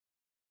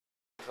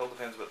It all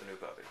depends about the new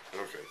puppy.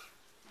 Okay.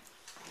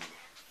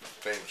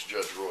 Famous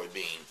Judge Roy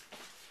Bean.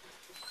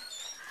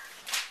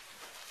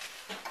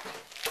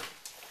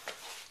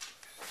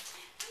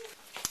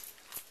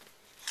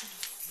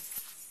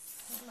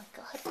 Oh my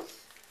God.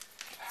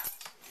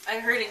 I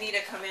heard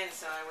Anita come in,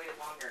 so I waited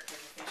longer because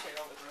I think she had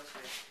all the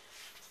groceries.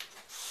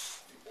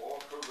 Oh,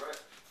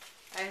 correct.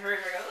 I heard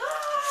her go,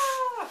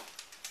 ah!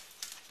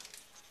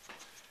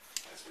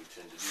 As we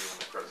tend to do in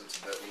the presence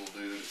of that little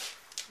dude.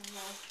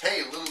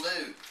 Hey, little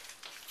dude.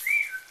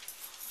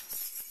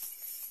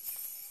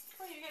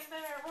 Oh, you're getting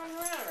better at running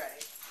around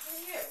already. How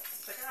are you?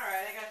 It's like,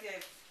 alright, I got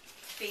the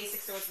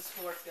basics of what this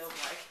floor feels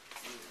like.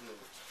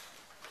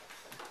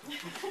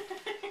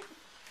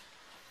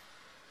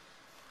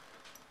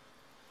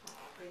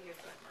 Oh,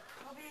 here's that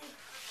Kobe.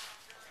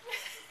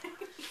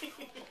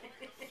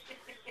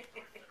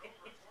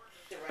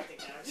 The right thing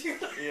down too.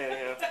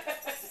 Yeah.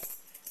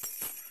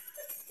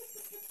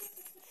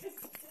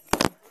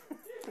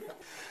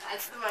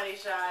 That's the money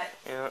shot.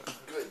 Yeah.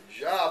 Good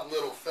job,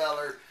 little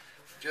feller.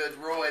 Judge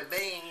Roy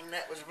Bean.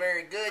 That was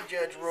very good,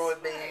 Judge Roy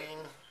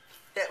Bean.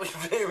 That was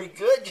very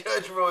good,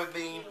 Judge Roy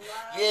Bean.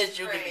 Yes,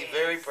 you can be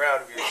very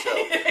proud of yourself.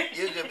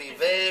 You can be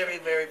very,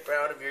 very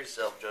proud of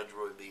yourself, Judge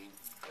Roy Bean.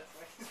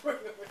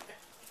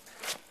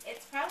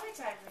 It's probably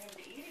time for him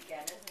to eat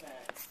again, isn't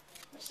it?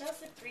 Michelle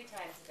said 3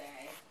 times a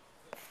day.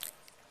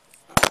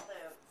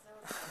 Although,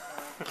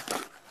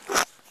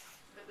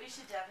 but we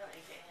should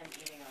definitely get him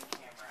eating on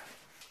camera.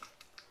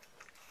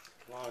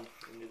 Come on,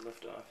 we need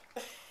lift off.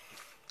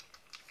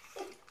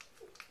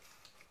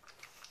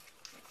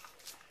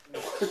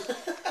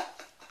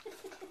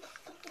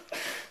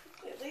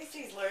 At least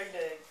he's learned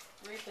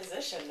to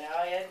reposition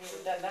now. He hadn't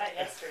even done that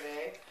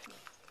yesterday.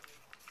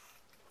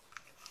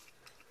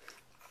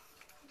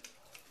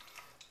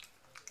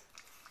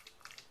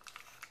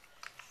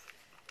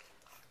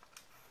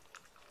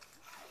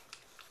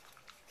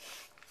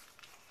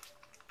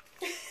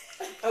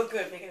 Oh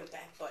good, making a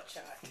back butt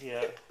shot.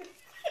 Yeah.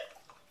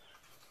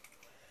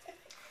 We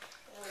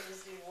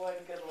just do one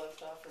good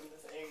lift off from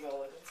this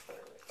angle and it's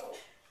perfect. Oh.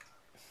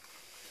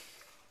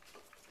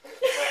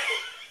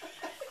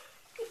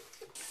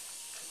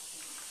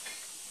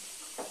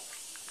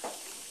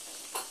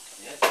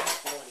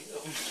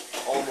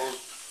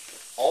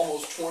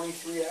 Almost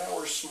 23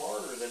 hours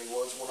smarter than he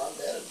was when I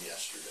met him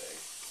yesterday.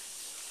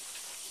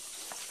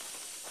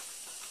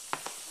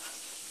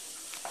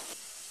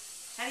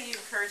 How do you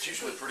encourage It's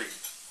usually pretty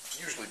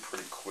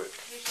quick.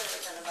 Usually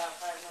within about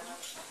 5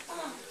 minutes.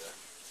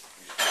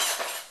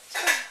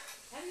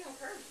 How do you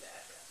encourage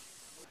that?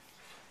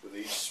 With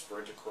each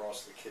sprint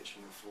across the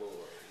kitchen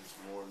floor, he's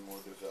more and more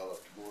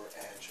developed, more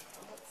agile.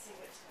 Let's see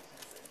what time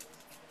is it.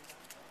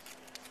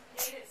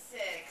 He ate at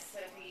 6, so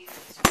he's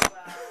 12,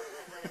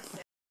 and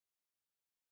then